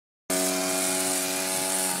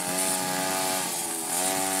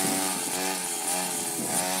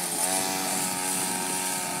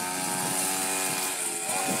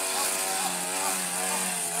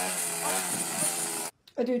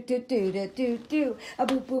do do do do do do. A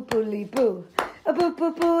boo boo boodly boo. A boo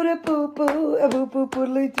boo boo da boo boo. A boo boo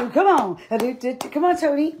boodly doo. Come on. A do do do. Come on,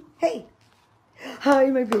 Tony. Hey. Hi,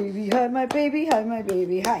 my baby. Hi, my baby. Hi, my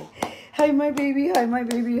baby. Hi. Hi, my baby. Hi, my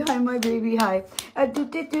baby. Hi, my baby. Hi. A do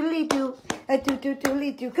do do do. A do do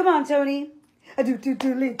do do. Come on, Tony. A do do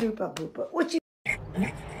do do. Boo boo boo. What you?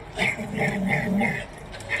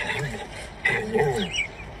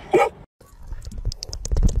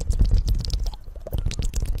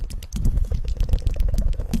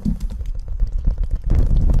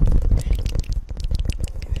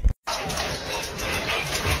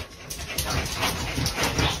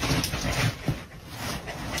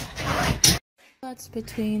 What's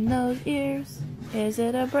between those ears? Is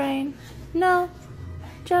it a brain? No,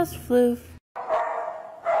 just floof.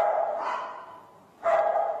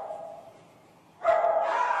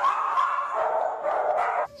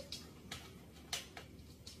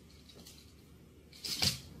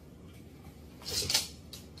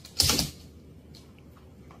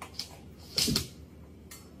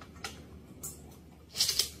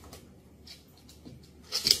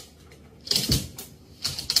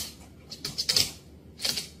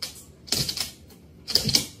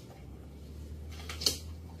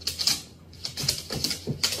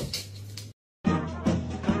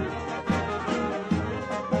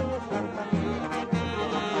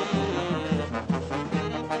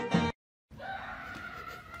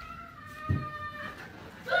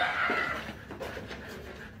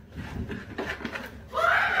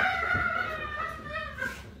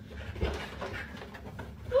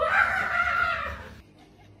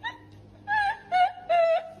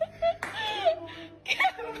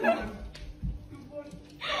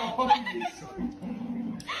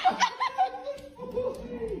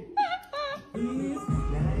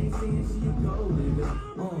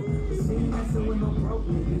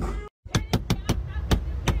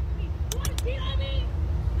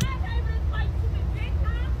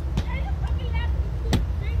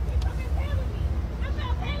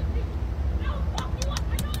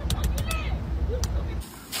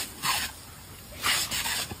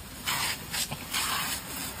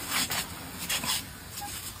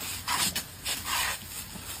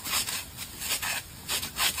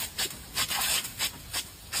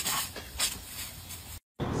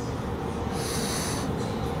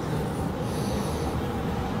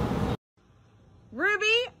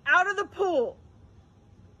 Ruby, out of the pool.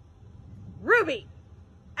 Ruby,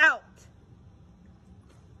 out.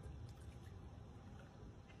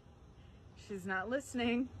 She's not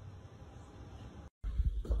listening.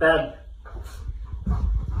 Bed.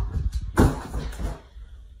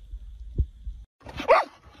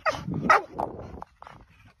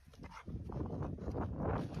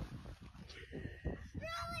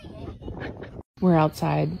 We're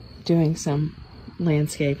outside doing some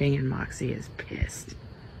landscaping and Moxie is pissed.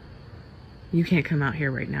 You can't come out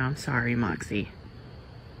here right now. I'm sorry, Moxie.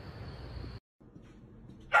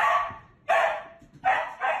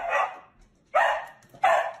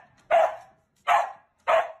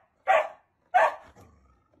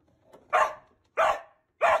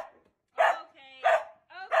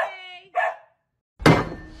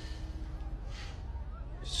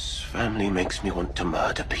 This family makes me want to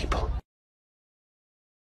murder people.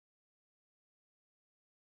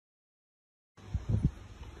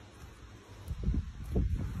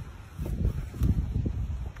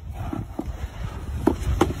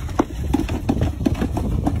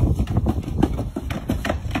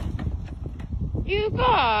 You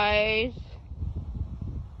guys.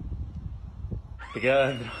 Ti queda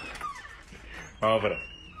adentro. Vamos para.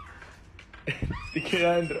 Te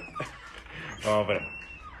queda adentro. Vamos para.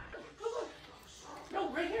 No,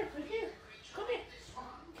 right here, right here. Come here.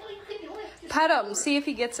 Kelly, you can do it. Pet him, see if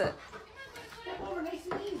he gets it. Step over nice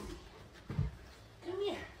and easy. Come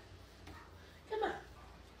here. Come on.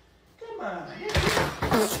 Come on.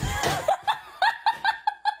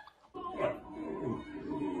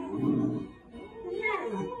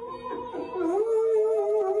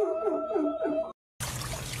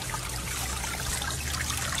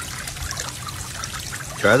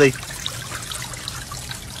 Charlie.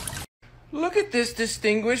 Look at this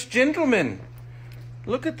distinguished gentleman.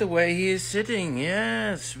 Look at the way he is sitting.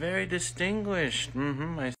 Yes, very distinguished.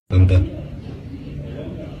 Anda.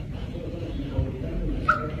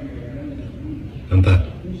 Anda.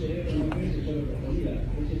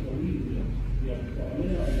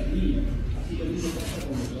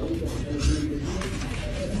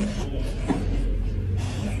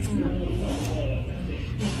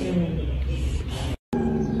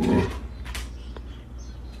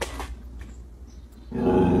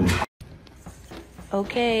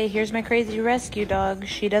 Okay, here's my crazy rescue dog.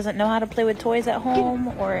 She doesn't know how to play with toys at home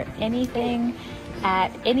or anything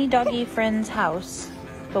at any doggy friend's house.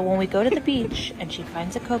 But when we go to the beach and she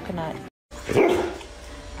finds a coconut.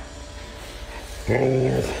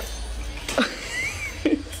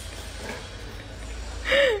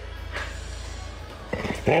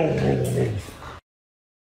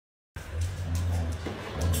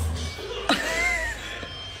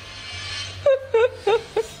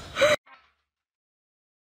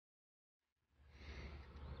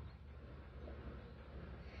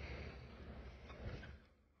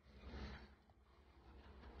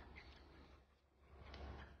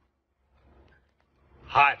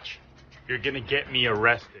 Hotch, you're gonna get me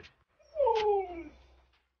arrested.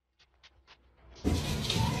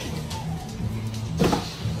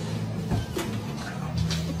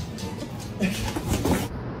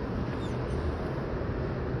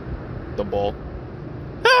 The ball.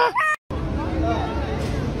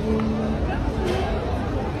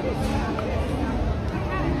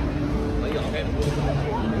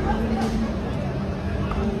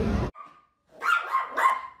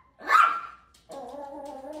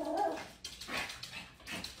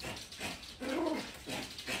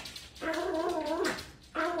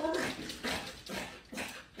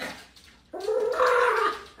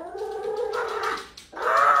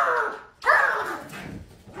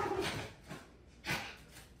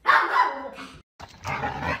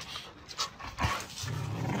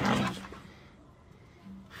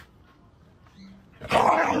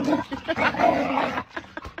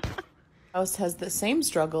 House has the same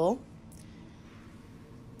struggle.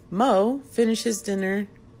 Mo finishes dinner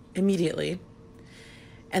immediately,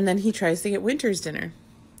 and then he tries to get Winter's dinner.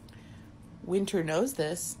 Winter knows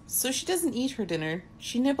this, so she doesn't eat her dinner.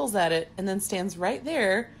 She nibbles at it and then stands right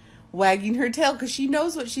there wagging her tail because she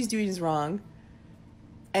knows what she's doing is wrong.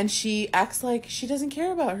 And she acts like she doesn't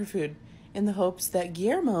care about her food in the hopes that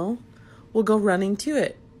Guillermo will go running to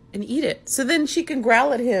it and eat it. So then she can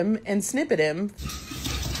growl at him and snip at him.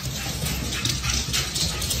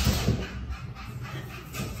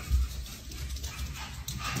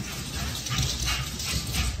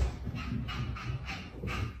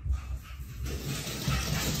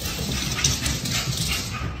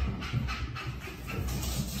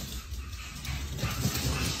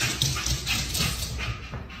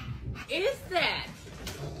 Is that?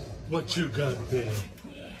 What you got there?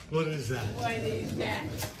 What is that? What is that?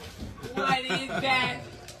 What is that?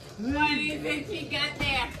 What is it you got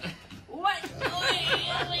there? What?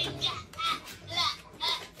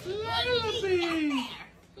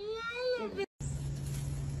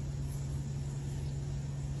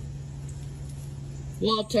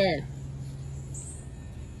 Walter.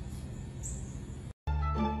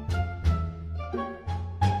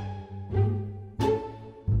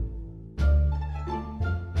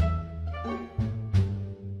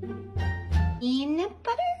 Peanut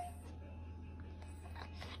butter?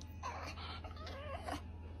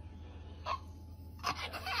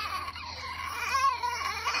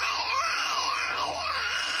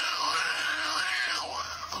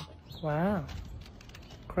 Wow.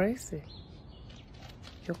 Crazy.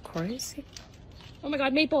 You're crazy? Oh my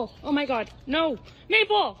god, Maple! Oh my god, no!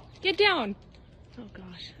 Maple! Get down! Oh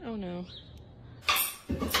gosh, oh no.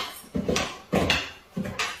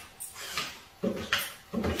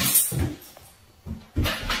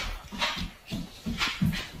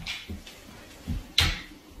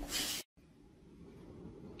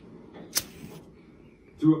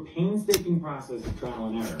 Through a painstaking process of trial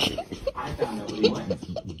and error, I found out what he liked.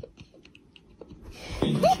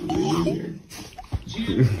 It's really weird.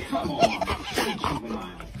 Jim, come on. Stay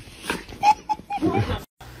juvenile.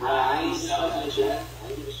 Right, so Jeff, I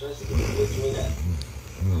give you stress to enjoy that.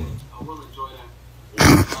 I will enjoy that.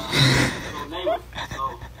 So, neighbor, so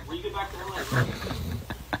when you get back to LA, right?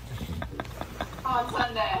 On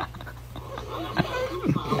Sunday.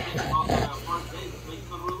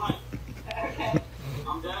 Okay.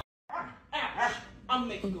 I'm dead. I'm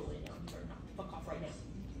making you go lay down. Fuck off right now.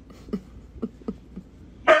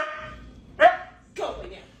 Go lay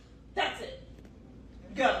down. That's it.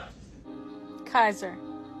 Go. Kaiser.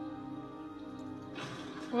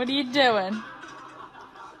 What are you doing?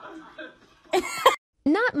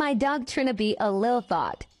 Not my dog Trinity a little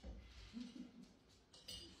thought.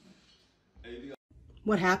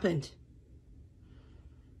 What happened?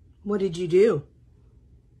 What did you do?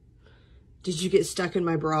 Did you get stuck in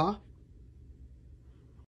my bra?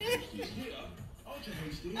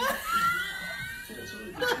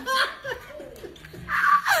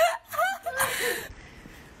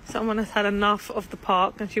 Someone has had enough of the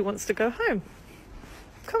park and she wants to go home.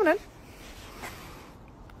 Come on in.